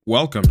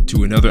Welcome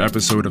to another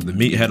episode of the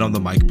Meathead on the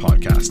Mic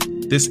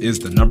podcast. This is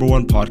the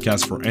 #1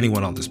 podcast for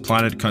anyone on this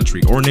planet,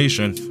 country, or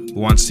nation who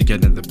wants to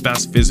get in the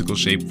best physical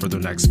shape for their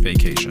next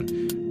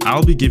vacation.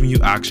 I'll be giving you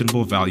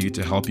actionable value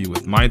to help you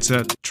with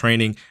mindset,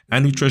 training,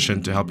 and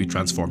nutrition to help you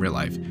transform your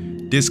life.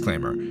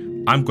 Disclaimer,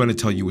 I'm going to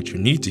tell you what you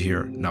need to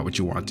hear, not what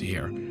you want to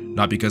hear.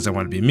 Not because I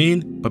want to be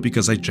mean, but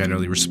because I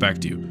genuinely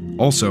respect you.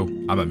 Also,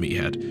 I'm a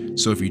meathead,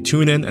 so if you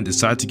tune in and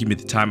decide to give me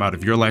the time out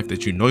of your life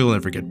that you know you'll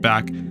never get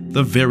back,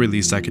 the very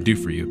least I can do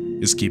for you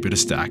is keep it a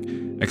stack.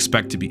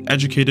 Expect to be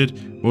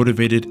educated,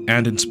 motivated,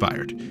 and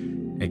inspired.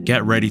 And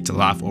get ready to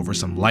laugh over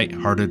some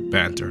light-hearted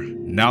banter.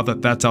 Now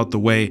that that's out the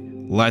way,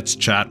 let's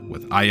chat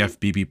with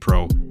IFBB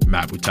Pro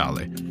Matt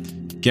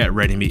Butale. Get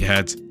ready,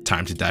 meatheads,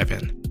 time to dive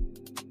in.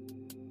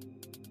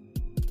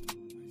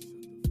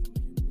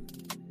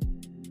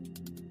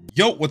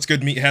 Yo, what's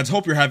good, meatheads?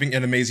 Hope you're having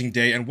an amazing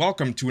day, and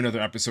welcome to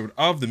another episode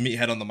of the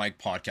Meathead on the Mic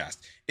podcast.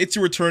 It's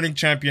your returning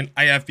champion,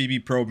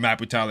 IFBB Pro Matt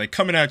Butale,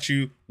 coming at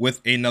you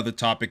with another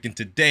topic, and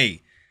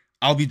today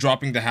I'll be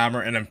dropping the hammer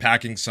and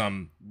unpacking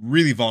some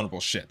really vulnerable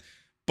shit.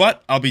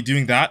 But I'll be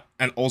doing that,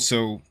 and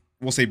also,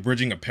 we'll say,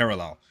 bridging a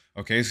parallel.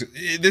 Okay, so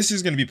this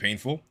is going to be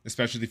painful,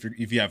 especially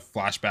if you have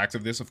flashbacks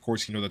of this. Of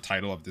course, you know the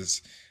title of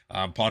this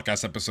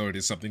podcast episode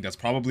is something that's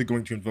probably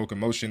going to invoke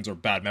emotions or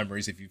bad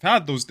memories if you've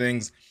had those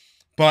things.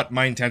 But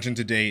my intention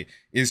today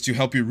is to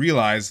help you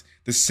realize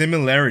the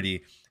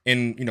similarity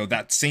in,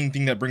 that same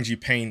thing that brings you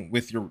pain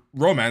with your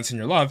romance and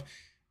your love,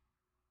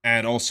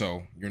 and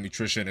also your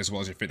nutrition as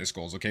well as your fitness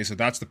goals. Okay, so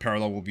that's the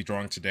parallel we'll be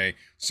drawing today.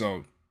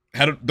 So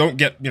don't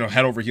get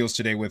head over heels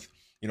today with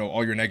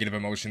all your negative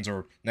emotions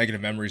or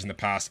negative memories in the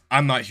past.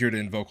 I'm not here to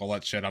invoke all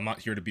that shit. I'm not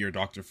here to be your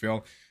Dr.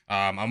 Phil.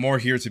 I'm more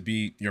here to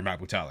be your Matt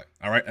Butale.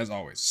 All right, as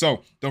always.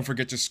 So don't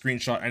forget to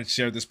screenshot and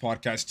share this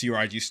podcast to your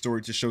IG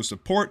story to show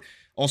support.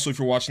 Also, if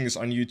you're watching this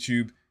on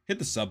YouTube, hit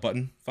the sub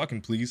button. Fucking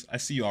please. I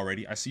see you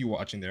already. I see you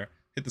watching there.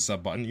 Hit the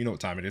sub button. You know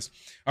what time it is.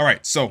 All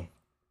right, so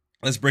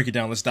let's break it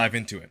down. Let's dive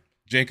into it.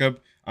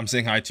 Jacob, I'm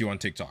saying hi to you on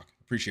TikTok.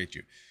 Appreciate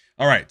you.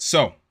 All right,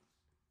 so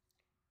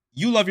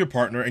you love your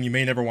partner and you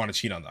may never want to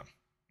cheat on them,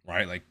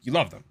 right? Like, you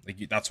love them.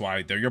 That's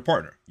why they're your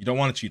partner. You don't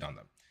want to cheat on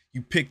them.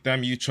 You picked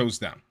them. You chose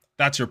them.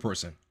 That's your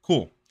person.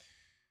 Cool.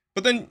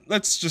 But then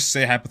let's just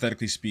say,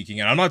 hypothetically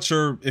speaking, and I'm not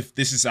sure if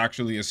this is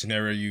actually a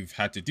scenario you've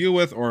had to deal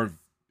with, or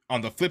on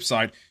the flip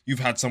side,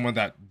 you've had someone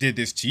that did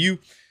this to you.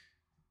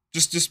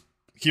 Just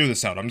hear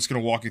this out. I'm just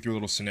going to walk you through a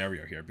little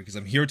scenario here because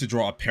I'm here to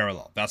draw a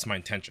parallel. That's my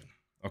intention.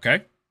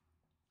 Okay?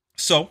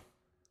 So,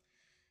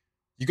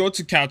 you go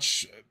to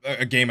catch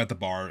a game at the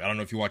bar. I don't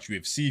know if you watch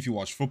UFC, if you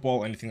watch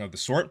football, anything of the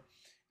sort.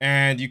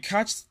 And you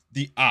catch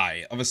the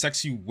eye of a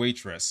sexy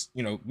waitress,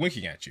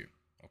 winking at you.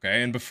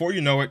 Okay? And before you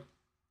know it,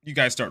 you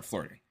guys start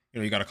flirting.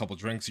 You got a couple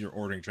drinks, you're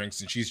ordering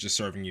drinks, and she's just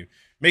serving you,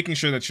 making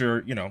sure that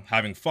you're,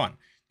 having fun,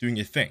 doing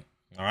your thing.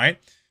 All right.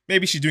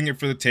 Maybe she's doing it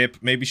for the tip.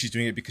 Maybe she's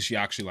doing it because she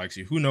actually likes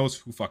you. Who knows?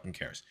 Who fucking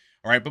cares?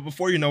 All right. But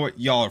before you know it,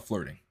 y'all are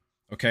flirting.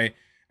 Okay.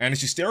 And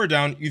as you stare her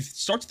down, you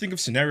start to think of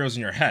scenarios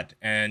in your head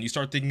and you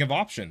start thinking of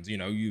options.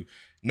 You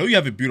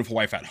have a beautiful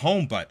wife at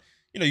home, but,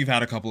 you've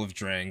had a couple of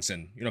drinks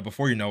and,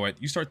 before you know it,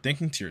 you start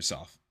thinking to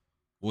yourself,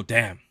 well,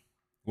 damn,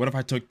 what if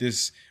I took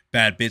this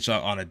bad bitch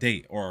out on a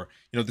date? Or,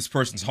 this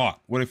person's hot.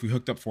 What if we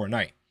hooked up for a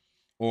night?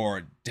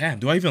 Or, damn,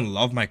 do I even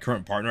love my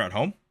current partner at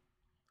home?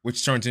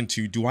 Which turns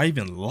into, do I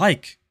even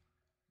like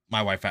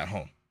my wife at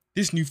home?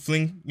 This new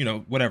fling,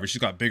 whatever.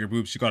 She's got bigger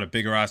boobs. She got a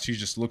bigger ass. She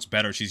just looks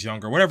better. She's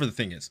younger. Whatever the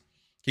thing is.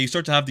 Okay, you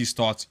start to have these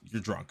thoughts. You're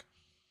drunk.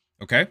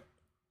 Okay?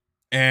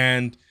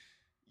 And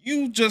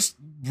you just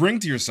bring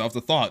to yourself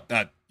the thought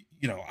that,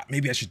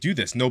 maybe I should do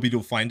this. Nobody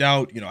will find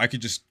out. I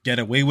could just get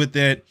away with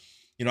it.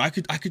 I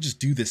could just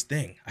do this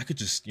thing. I could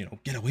just,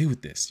 get away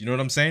with this. You know what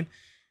I'm saying?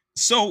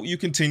 So you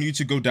continue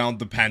to go down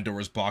the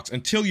Pandora's box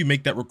until you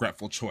make that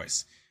regretful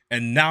choice.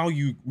 And now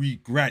you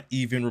regret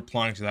even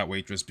replying to that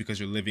waitress because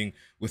you're living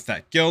with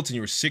that guilt and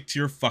you're sick to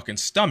your fucking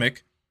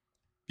stomach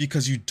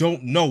because you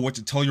don't know what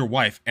to tell your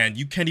wife and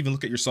you can't even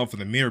look at yourself in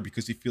the mirror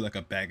because you feel like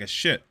a bag of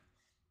shit.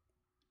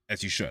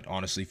 As you should,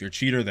 honestly. If you're a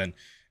cheater, then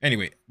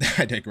anyway,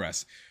 I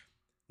digress.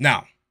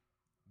 Now,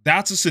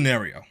 that's a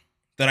scenario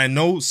that I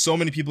know so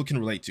many people can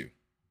relate to.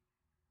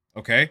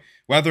 Okay?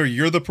 Whether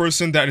you're the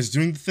person that is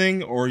doing the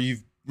thing or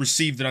you've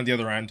received it on the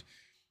other end,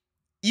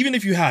 even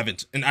if you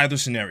haven't in either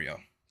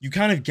scenario, you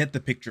kind of get the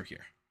picture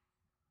here,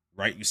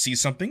 right? You see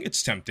something,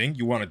 it's tempting,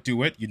 you want to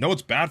do it, you know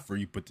it's bad for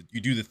you, but you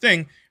do the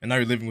thing, and now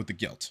you're living with the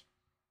guilt.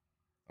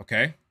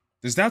 Okay?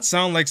 Does that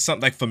sound like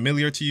something like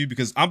familiar to you?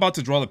 Because I'm about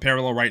to draw the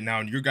parallel right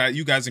now, and you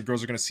guys and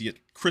girls are going to see it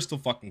crystal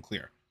fucking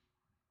clear.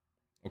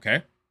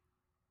 Okay?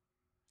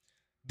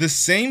 The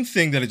same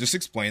thing that I just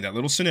explained, that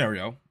little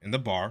scenario in the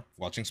bar,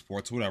 watching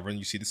sports, whatever, and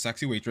you see the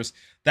sexy waitress,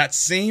 that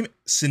same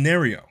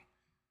scenario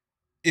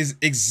is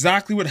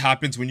exactly what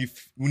happens when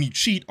you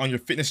cheat on your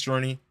fitness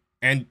journey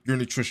and your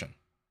nutrition.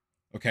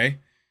 Okay?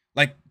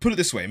 Like, put it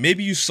this way.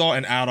 Maybe you saw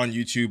an ad on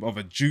YouTube of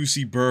a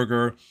juicy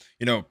burger,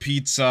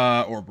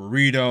 pizza or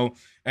burrito,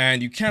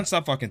 and you can't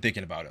stop fucking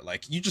thinking about it.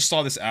 Like, you just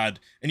saw this ad,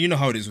 and you know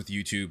how it is with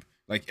YouTube.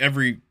 Like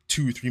every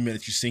 2 or 3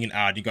 minutes you're seeing an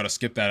ad, you got to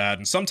skip that ad.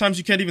 And sometimes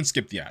you can't even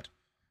skip the ad,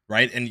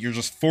 right? And you're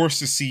just forced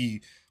to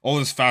see all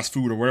this fast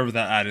food or whatever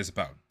that ad is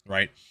about,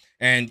 right?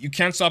 And you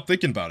can't stop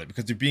thinking about it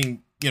because you're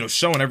being,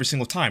 shown every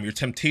single time. Your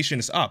temptation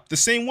is up. The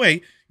same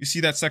way you see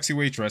that sexy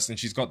waitress and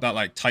she's got that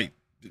like tight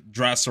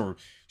dress, or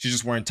she's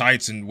just wearing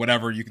tights and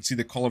whatever. You can see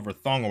the color of her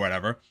thong or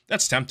whatever.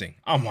 That's tempting.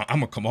 I'm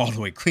gonna come all the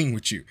way clean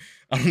with you.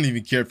 I don't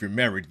even care if you're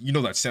married.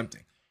 That's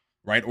tempting,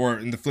 right? Or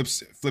in the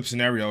flip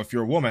scenario, if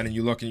you're a woman and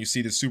you look and you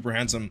see this super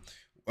handsome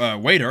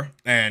waiter,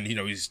 and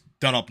he's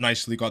done up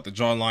nicely, got the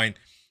jawline,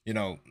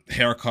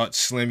 haircut,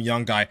 slim,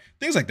 young guy,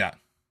 things like that,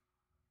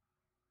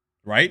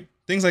 right?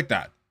 Things like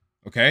that.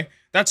 Okay,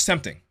 that's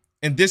tempting.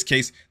 In this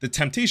case, the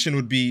temptation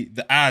would be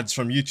the ads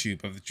from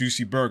YouTube of the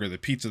juicy burger, the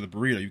pizza, the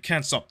burrito. You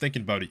can't stop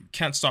thinking about it. You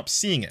can't stop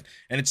seeing it,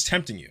 and it's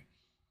tempting you.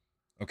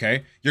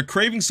 Okay, you're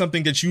craving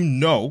something that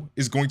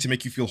is going to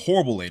make you feel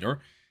horrible later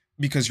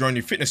because you're on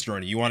your fitness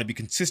journey. You want to be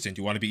consistent.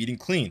 You want to be eating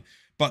clean.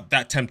 But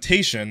that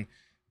temptation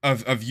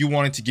of you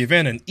wanting to give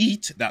in and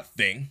eat that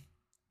thing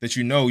that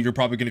you're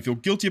probably going to feel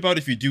guilty about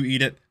if you do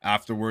eat it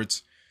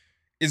afterwards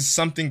is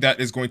something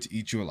that is going to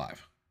eat you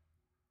alive.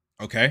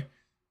 Okay?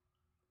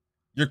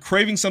 You're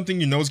craving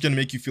something is going to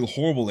make you feel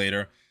horrible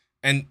later,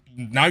 and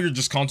now you're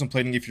just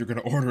contemplating if you're going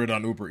to order it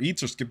on Uber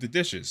Eats or skip the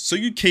dishes. So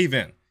you cave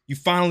in. You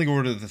finally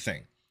order the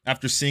thing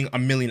after seeing a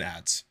million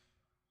ads.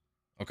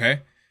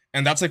 Okay?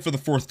 And that's like for the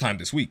 4th time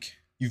this week.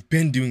 You've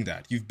been doing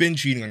that. You've been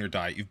cheating on your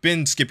diet. You've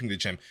been skipping the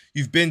gym.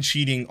 You've been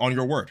cheating on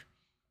your word.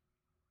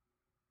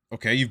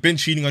 Okay? You've been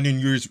cheating on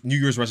your New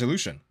Year's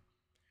resolution.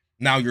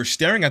 Now you're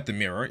staring at the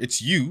mirror.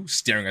 It's you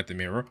staring at the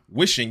mirror,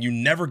 wishing you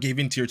never gave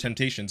in to your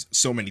temptations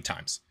so many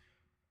times.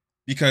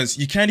 Because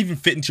you can't even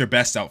fit into your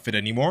best outfit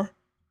anymore.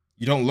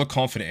 You don't look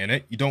confident in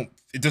it.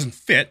 It doesn't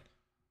fit,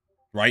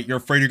 right? You're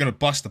afraid you're going to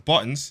bust the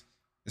buttons,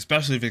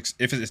 especially if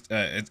it's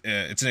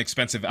an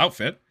expensive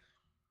outfit,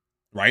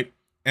 right?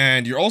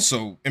 And you're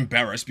also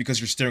embarrassed because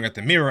you're staring at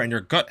the mirror and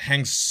your gut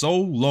hangs so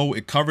low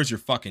it covers your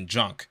fucking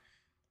junk.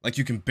 Like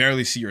you can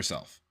barely see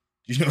yourself.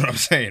 You know what I'm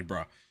saying,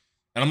 bro?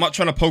 And I'm not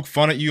trying to poke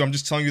fun at you. I'm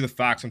just telling you the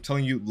facts. I'm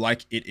telling you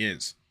like it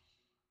is.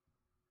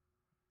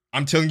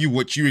 I'm telling you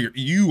what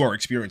you are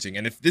experiencing.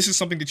 And if this is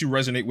something that you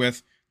resonate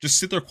with, just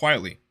sit there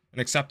quietly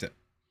and accept it.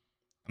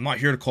 I'm not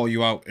here to call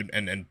you out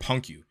and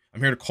punk you.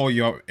 I'm here to call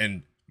you out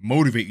and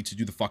motivate you to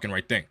do the fucking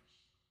right thing.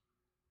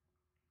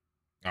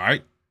 All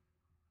right?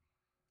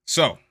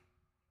 So,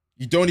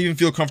 you don't even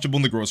feel comfortable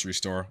in the grocery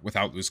store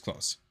without loose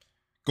clothes.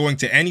 Going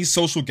to any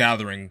social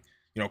gathering,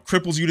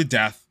 cripples you to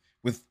death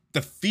with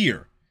the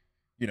fear,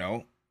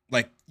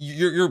 like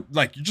you're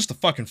just a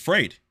fucking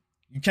afraid.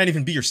 You can't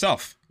even be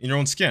yourself in your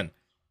own skin.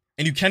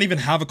 And you can't even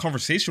have a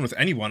conversation with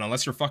anyone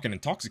unless you're fucking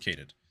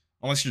intoxicated,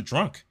 unless you're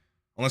drunk,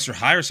 unless you're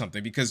high or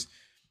something, because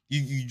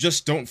you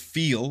just don't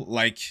feel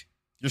like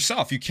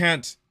yourself. You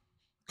can't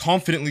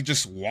confidently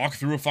just walk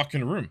through a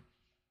fucking room.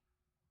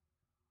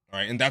 All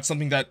right. And that's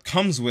something that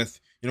comes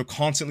with,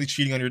 constantly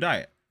cheating on your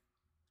diet,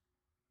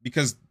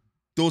 because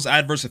those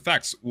adverse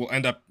effects will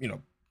end up,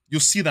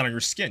 you'll see that on your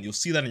skin. You'll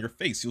see that in your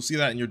face. You'll see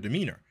that in your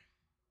demeanor.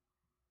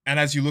 And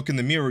as you look in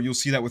the mirror, you'll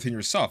see that within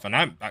yourself. And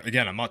I'm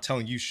not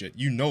telling you shit.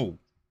 You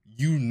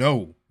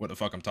know what the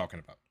fuck I'm talking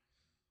about.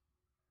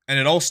 And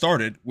it all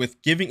started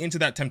with giving into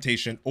that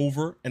temptation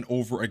over and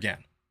over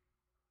again.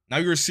 Now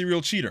you're a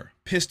serial cheater,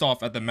 pissed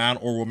off at the man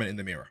or woman in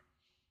the mirror.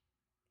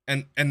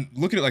 And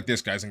look at it like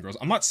this, guys and girls.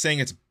 I'm not saying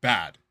it's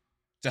bad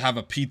to have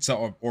a pizza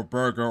or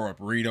burger or a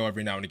burrito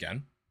every now and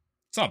again.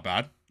 It's not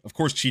bad. Of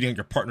course, cheating on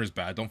your partner is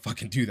bad. Don't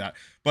fucking do that.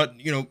 But,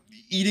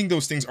 eating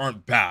those things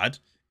aren't bad,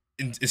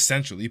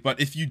 essentially. But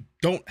if you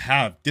don't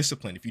have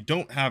discipline, if you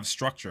don't have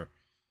structure,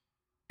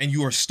 and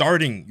you are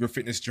starting your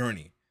fitness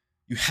journey,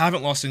 you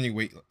haven't lost any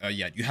weight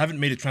yet, you haven't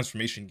made a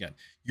transformation yet,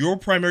 your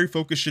primary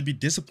focus should be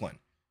discipline.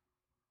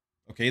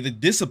 Okay, the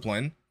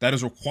discipline that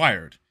is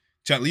required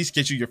to at least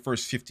get you your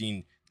first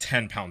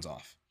 10 pounds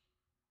off.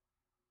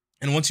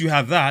 And once you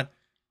have that,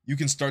 you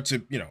can start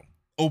to,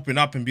 open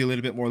up and be a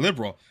little bit more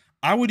liberal.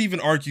 I would even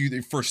argue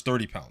the first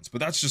 30 pounds, but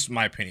that's just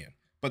my opinion.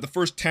 But the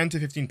first 10 to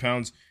 15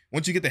 pounds,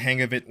 once you get the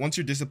hang of it, once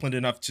you're disciplined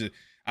enough to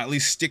at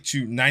least stick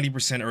to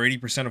 90% or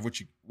 80% of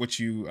what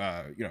you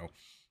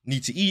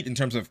need to eat in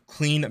terms of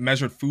clean,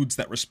 measured foods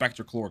that respect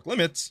your caloric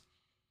limits,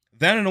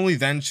 then and only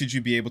then should you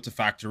be able to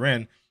factor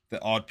in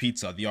the odd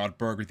pizza, the odd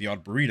burger, the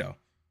odd burrito,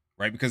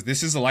 right? Because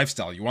this is a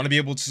lifestyle. You want to be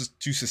able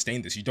to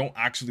sustain this. You don't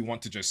actually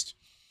want to just,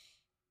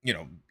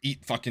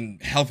 eat fucking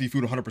healthy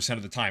food 100%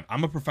 of the time.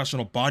 I'm a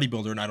professional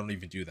bodybuilder and I don't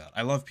even do that.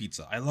 I love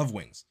pizza. I love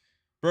wings.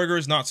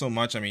 Burgers, not so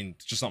much. I mean,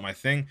 it's just not my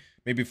thing.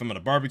 Maybe if I'm at a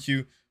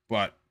barbecue,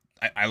 but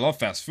I love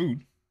fast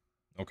food,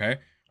 okay?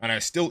 And I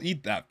still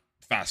eat that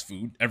fast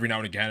food every now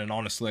and again, and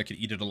honestly, I could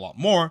eat it a lot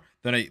more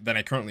than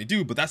I currently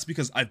do, but that's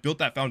because I've built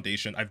that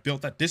foundation, I've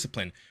built that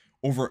discipline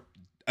over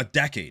a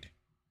decade.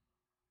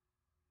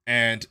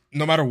 And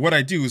no matter what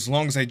I do, as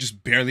long as I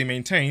just barely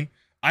maintain,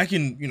 I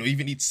can,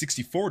 even eat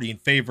 60-40 in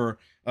favor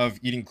of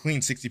eating clean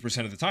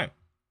 60% of the time.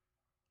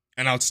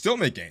 And I'll still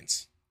make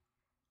gains,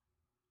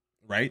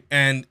 right?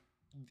 And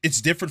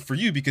it's different for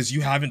you because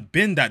you haven't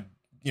been that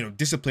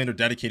disciplined or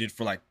dedicated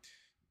for like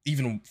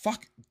even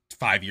fuck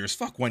 5 years,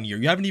 fuck 1 year.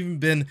 You haven't even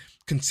been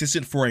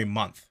consistent for a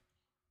month.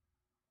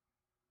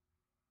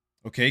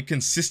 Okay,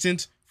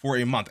 consistent for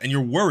a month, and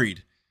you're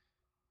worried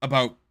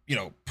about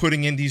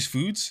putting in these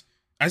foods,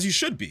 as you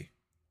should be.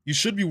 You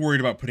should be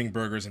worried about putting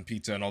burgers and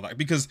pizza and all that,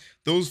 because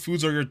those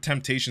foods are your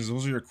temptations.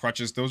 Those are your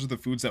crutches. Those are the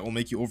foods that will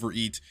make you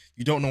overeat.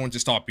 You don't know when to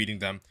stop eating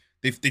them.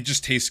 They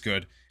just taste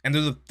good. And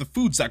they're the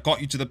foods that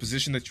got you to the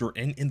position that you're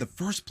in the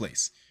first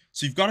place.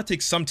 So you've got to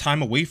take some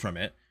time away from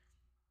it.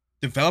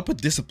 Develop a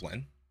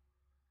discipline.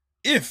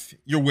 If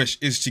your wish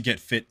is to get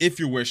fit, if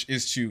your wish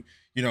is to,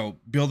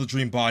 build a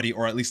dream body,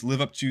 or at least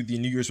live up to the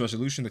New Year's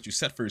resolution that you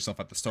set for yourself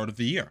at the start of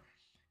the year.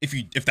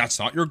 If that's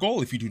not your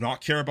goal, if you do not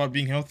care about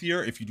being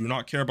healthier, if you do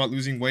not care about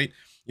losing weight,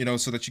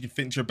 so that you can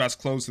fit into your best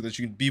clothes, so that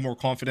you can be more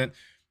confident,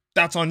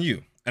 that's on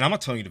you. And I'm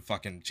not telling you to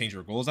fucking change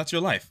your goals. That's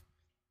your life.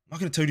 I'm not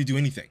going to tell you to do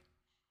anything.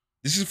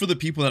 This is for the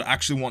people that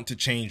actually want to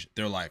change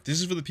their life.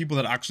 This is for the people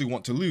that actually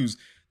want to lose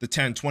the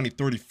 10, 20,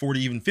 30, 40,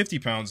 even 50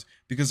 pounds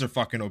because they're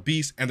fucking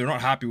obese and they're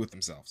not happy with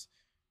themselves.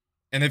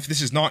 And if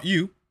this is not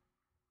you,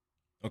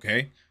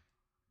 okay,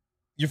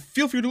 you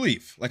feel free to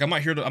leave. Like, I'm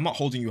not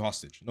holding you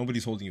hostage.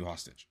 Nobody's holding you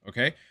hostage,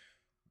 okay?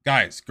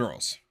 Guys,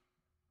 girls,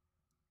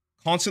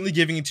 constantly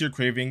giving into your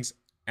cravings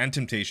and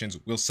temptations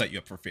will set you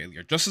up for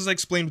failure. Just as I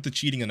explained with the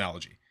cheating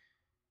analogy.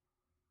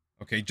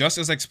 Okay, just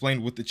as I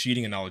explained with the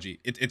cheating analogy,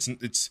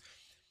 it's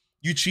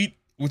you cheat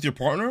with your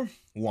partner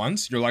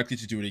once, you're likely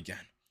to do it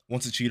again.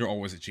 Once a cheater,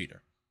 always a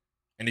cheater.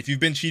 And if you've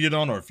been cheated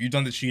on, or if you've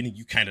done the cheating,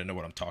 you kind of know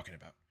what I'm talking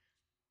about.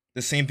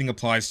 The same thing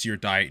applies to your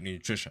diet and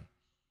nutrition.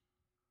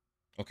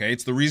 Okay,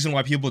 it's the reason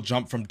why people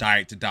jump from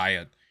diet to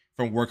diet,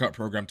 from workout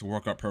program to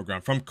workout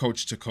program, from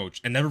coach to coach,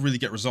 and never really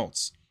get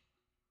results.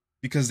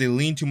 Because they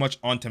lean too much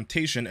on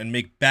temptation and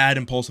make bad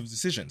impulsive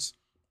decisions.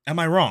 Am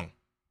I wrong?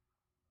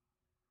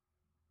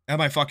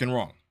 Am I fucking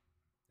wrong?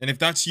 And if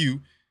that's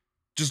you,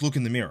 just look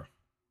in the mirror.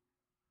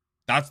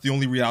 That's the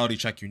only reality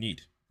check you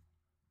need.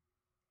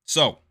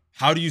 So,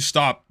 how do you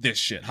stop this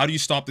shit? How do you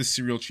stop this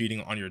serial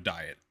cheating on your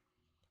diet?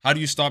 How do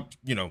you stop,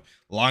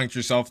 lying to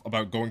yourself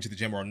about going to the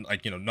gym, or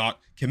not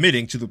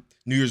committing to the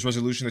New Year's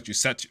resolution that you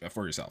set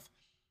for yourself?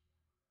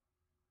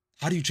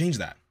 How do you change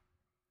that?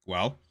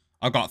 Well,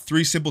 I've got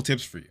 3 simple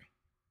tips for you.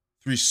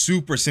 3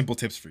 super simple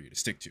tips for you to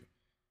stick to.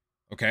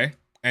 Okay?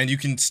 And you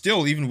can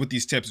still, even with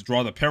these tips,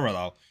 draw the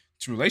parallel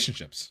to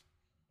relationships.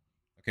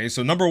 Okay,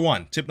 so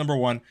tip number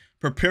one,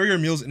 prepare your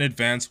meals in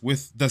advance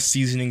with the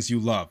seasonings you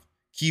love.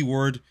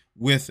 Keyword,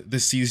 with the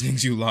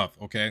seasonings you love,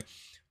 okay?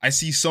 I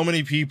see so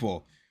many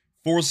people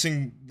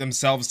forcing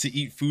themselves to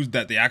eat foods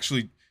that they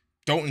actually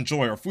don't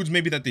enjoy, or foods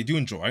maybe that they do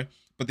enjoy,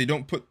 but they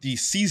don't put the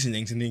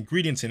seasonings and the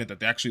ingredients in it that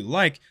they actually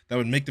like that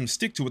would make them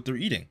stick to what they're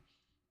eating.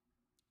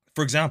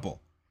 For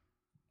example,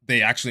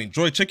 they actually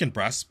enjoy chicken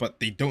breasts, but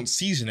they don't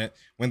season it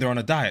when they're on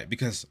a diet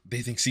because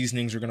they think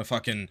seasonings are going to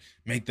fucking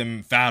make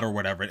them fat or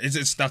whatever.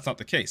 That's not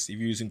the case. If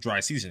you're using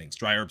dry seasonings,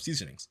 dry herb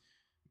seasonings,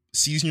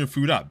 season your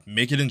food up,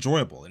 make it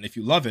enjoyable. And if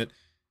you love it,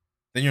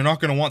 then you're not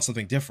going to want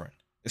something different,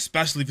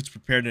 especially if it's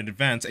prepared in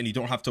advance and you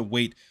don't have to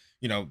wait,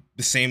 the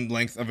same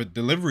length of a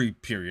delivery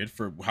period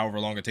for however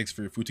long it takes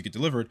for your food to get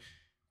delivered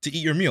to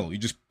eat your meal. You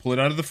just pull it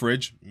out of the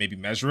fridge, maybe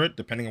measure it,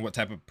 depending on what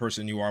type of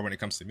person you are when it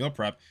comes to meal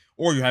prep,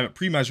 or you have it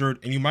pre-measured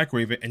and you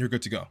microwave it and you're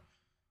good to go.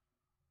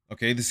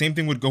 Okay, the same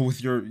thing would go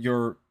with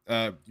your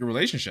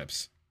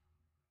relationships.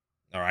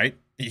 All right,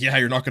 yeah,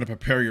 you're not going to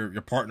prepare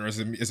your partner as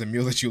a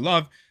meal that you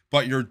love,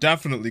 but you're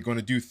definitely going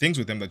to do things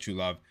with them that you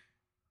love,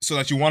 so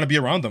that you want to be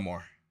around them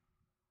more.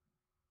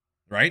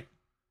 Right?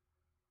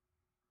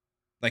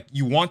 Like,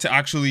 you want to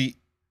actually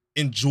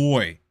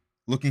enjoy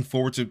looking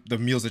forward to the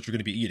meals that you're going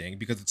to be eating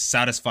because it's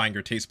satisfying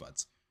your taste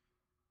buds.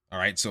 All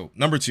right, so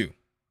number 2.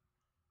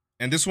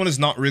 And this one is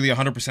not really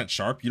 100%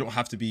 sharp. You don't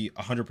have to be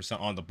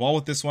 100% on the ball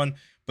with this one.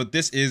 But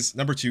this is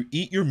number 2.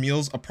 Eat your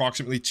meals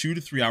approximately 2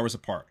 to 3 hours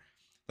apart.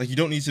 Like, you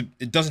don't need to,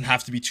 it doesn't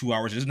have to be 2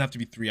 hours. It doesn't have to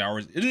be 3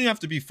 hours. It doesn't have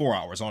to be 4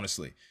 hours,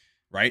 honestly.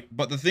 Right?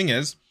 But the thing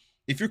is,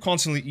 if you're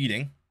constantly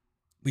eating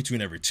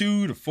between every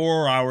 2 to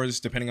 4 hours,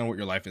 depending on what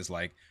your life is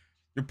like,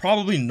 you're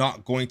probably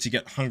not going to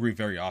get hungry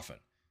very often.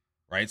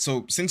 Right?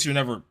 So since you're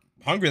never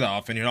hungry that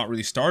often, you're not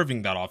really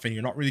starving that often,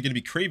 you're not really going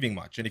to be craving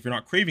much. And if you're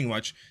not craving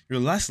much,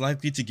 you're less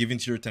likely to give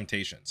into your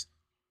temptations.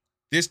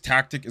 This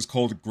tactic is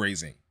called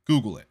grazing.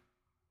 Google it.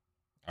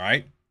 All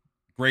right?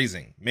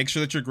 Grazing. Make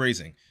sure that you're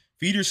grazing.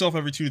 Feed yourself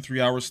every 2 to 3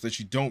 hours so that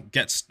you don't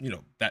get,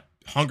 that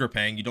hunger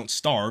pang. You don't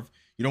starve.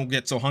 You don't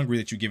get so hungry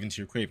that you give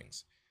into your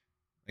cravings.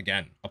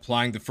 Again,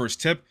 applying the first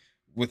tip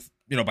with,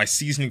 by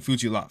seasoning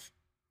foods you love.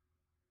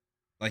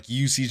 Like,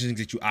 use seasonings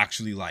that you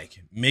actually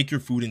like. Make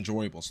your food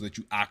enjoyable so that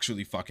you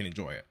actually fucking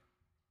enjoy it.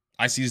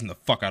 I season the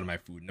fuck out of my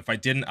food. And if I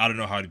didn't, I don't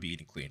know how to be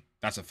eating clean.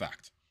 That's a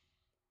fact.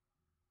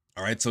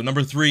 All right, so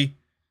number 3,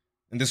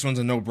 and this one's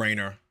a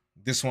no-brainer.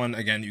 This one,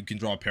 again, you can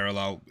draw a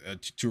parallel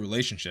to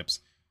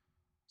relationships.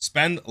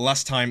 Spend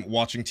less time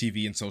watching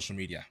TV and social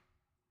media.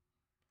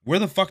 Where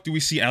the fuck do we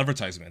see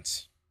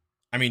advertisements?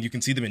 I mean, you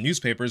can see them in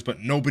newspapers,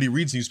 but nobody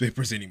reads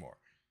newspapers anymore.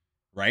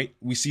 Right?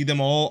 We see them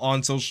all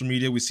on social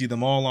media. We see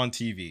them all on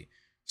TV.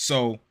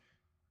 So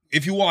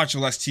if you watch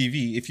less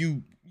TV, if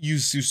you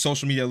use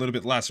social media a little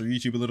bit less or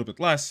YouTube a little bit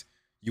less,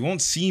 you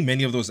won't see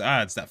many of those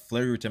ads that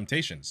flare your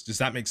temptations. Does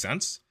that make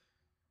sense?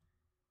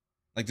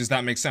 Like, does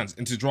that make sense?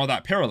 And to draw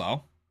that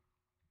parallel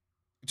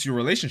to your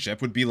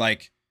relationship would be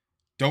like,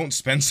 don't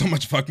spend so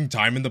much fucking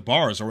time in the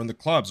bars or in the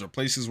clubs or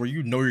places where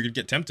you know you're going to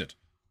get tempted.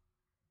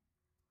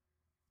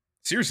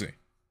 Seriously,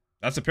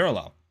 that's a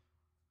parallel.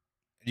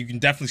 You can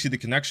definitely see the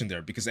connection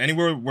there, because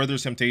anywhere where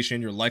there's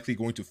temptation, you're likely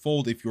going to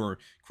fold if you're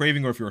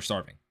craving or if you're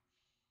starving.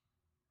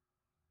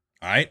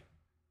 All right?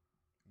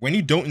 When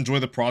you don't enjoy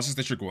the process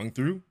that you're going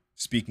through,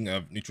 speaking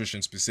of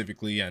nutrition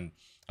specifically and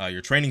your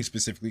training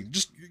specifically,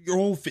 just your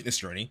whole fitness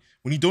journey,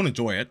 when you don't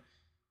enjoy it,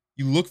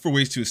 you look for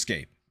ways to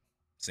escape.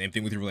 Same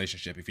thing with your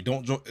relationship. If you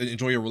don't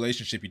enjoy your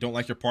relationship, you don't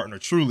like your partner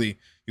truly,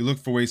 you look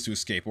for ways to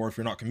escape. Or if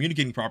you're not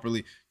communicating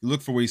properly, you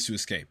look for ways to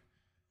escape.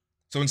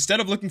 So instead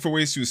of looking for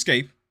ways to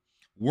escape,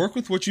 work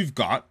with what you've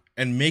got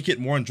and make it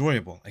more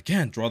enjoyable.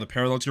 Again, draw the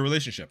parallel to your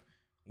relationship.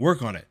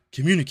 Work on it.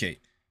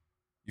 Communicate.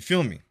 You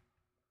feel me?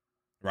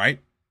 Right?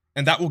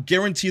 And that will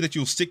guarantee that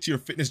you'll stick to your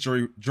fitness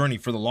journey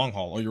for the long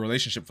haul, or your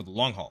relationship for the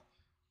long haul.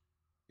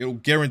 It will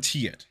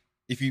guarantee it.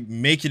 If you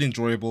make it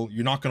enjoyable,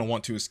 you're not going to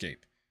want to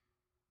escape.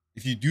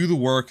 If you do the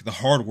work, the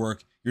hard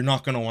work, you're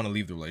not going to want to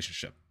leave the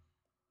relationship,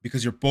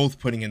 because you're both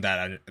putting in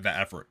that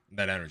effort,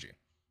 that energy.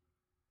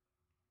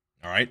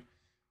 All right?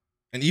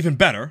 And even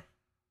better,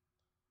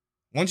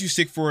 once you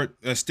stick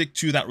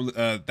to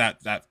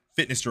that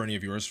fitness journey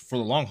of yours for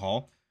the long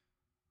haul,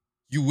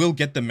 you will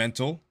get the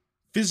mental,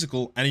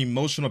 physical, and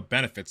emotional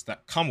benefits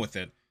that come with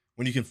it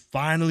when you can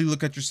finally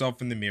look at yourself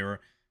in the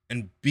mirror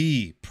and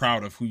be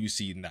proud of who you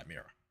see in that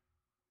mirror.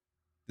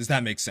 Does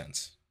that make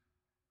sense?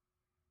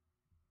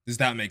 Does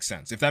that make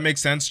sense? If that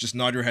makes sense, just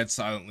nod your head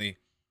silently,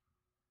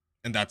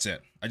 and that's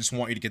it. I just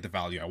want you to get the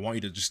value. I want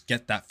you to just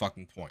get that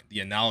fucking point, the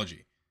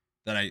analogy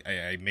that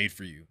I made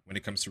for you when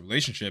it comes to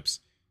relationships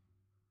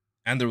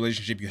and the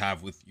relationship you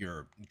have with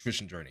your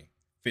nutrition journey,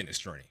 fitness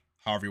journey,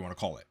 however you want to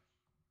call it.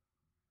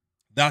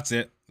 That's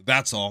it.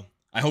 That's all.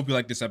 I hope you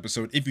liked this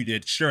episode. If you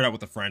did, share it out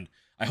with a friend.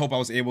 I hope I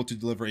was able to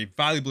deliver a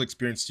valuable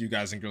experience to you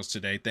guys and girls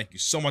today. Thank you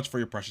so much for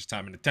your precious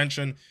time and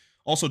attention.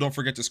 Also, don't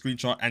forget to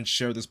screenshot and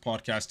share this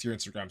podcast to your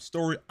Instagram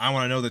story. I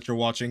want to know that you're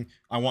watching.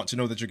 I want to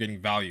know that you're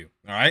getting value.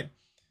 All right?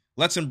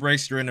 Let's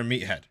embrace your inner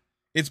meathead.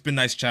 It's been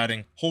nice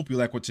chatting. Hope you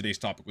like what today's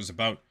topic was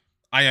about.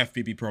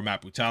 IFBB Pro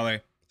Matt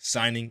Butale,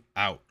 signing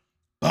out.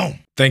 Boom.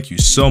 Thank you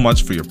so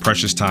much for your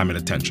precious time and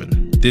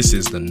attention. This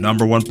is the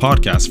 #1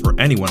 podcast for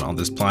anyone on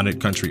this planet,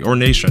 country, or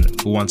nation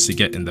who wants to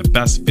get in the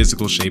best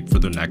physical shape for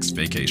their next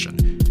vacation.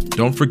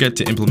 Don't forget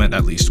to implement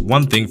at least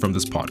one thing from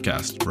this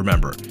podcast.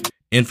 Remember,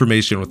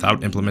 information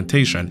without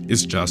implementation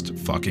is just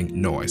fucking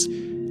noise.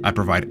 I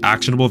provide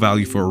actionable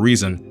value for a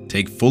reason.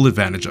 Take full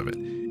advantage of it.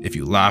 If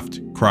you laughed,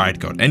 cried,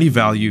 got any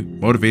value,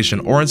 motivation,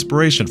 or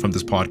inspiration from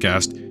this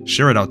podcast,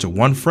 share it out to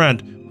one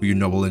friend who you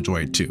know will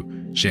enjoy it too.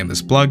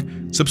 Shameless plug,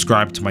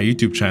 subscribe to my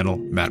YouTube channel,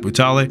 Matt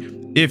Butale,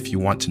 if you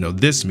want to know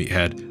this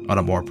meathead on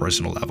a more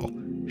personal level.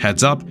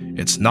 Heads up,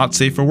 it's not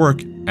safe for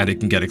work and it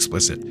can get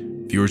explicit.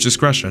 Viewers'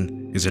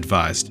 discretion is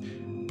advised.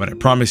 But I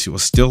promise you will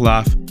still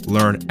laugh,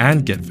 learn,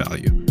 and get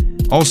value.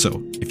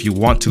 Also, if you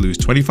want to lose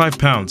 25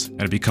 pounds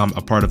and become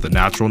a part of the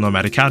Natural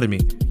Nomad Academy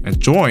and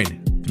join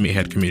the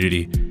Meathead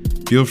community,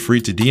 feel free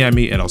to DM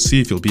me and I'll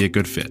see if you'll be a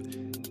good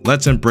fit.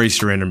 Let's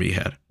embrace your inner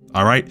meathead.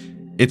 All right?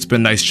 It's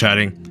been nice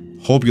chatting.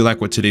 Hope you like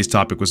what today's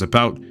topic was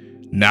about.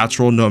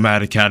 Natural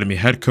Nomad Academy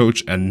head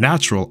coach and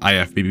natural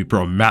IFBB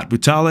pro Matt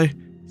Butale,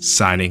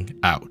 signing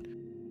out.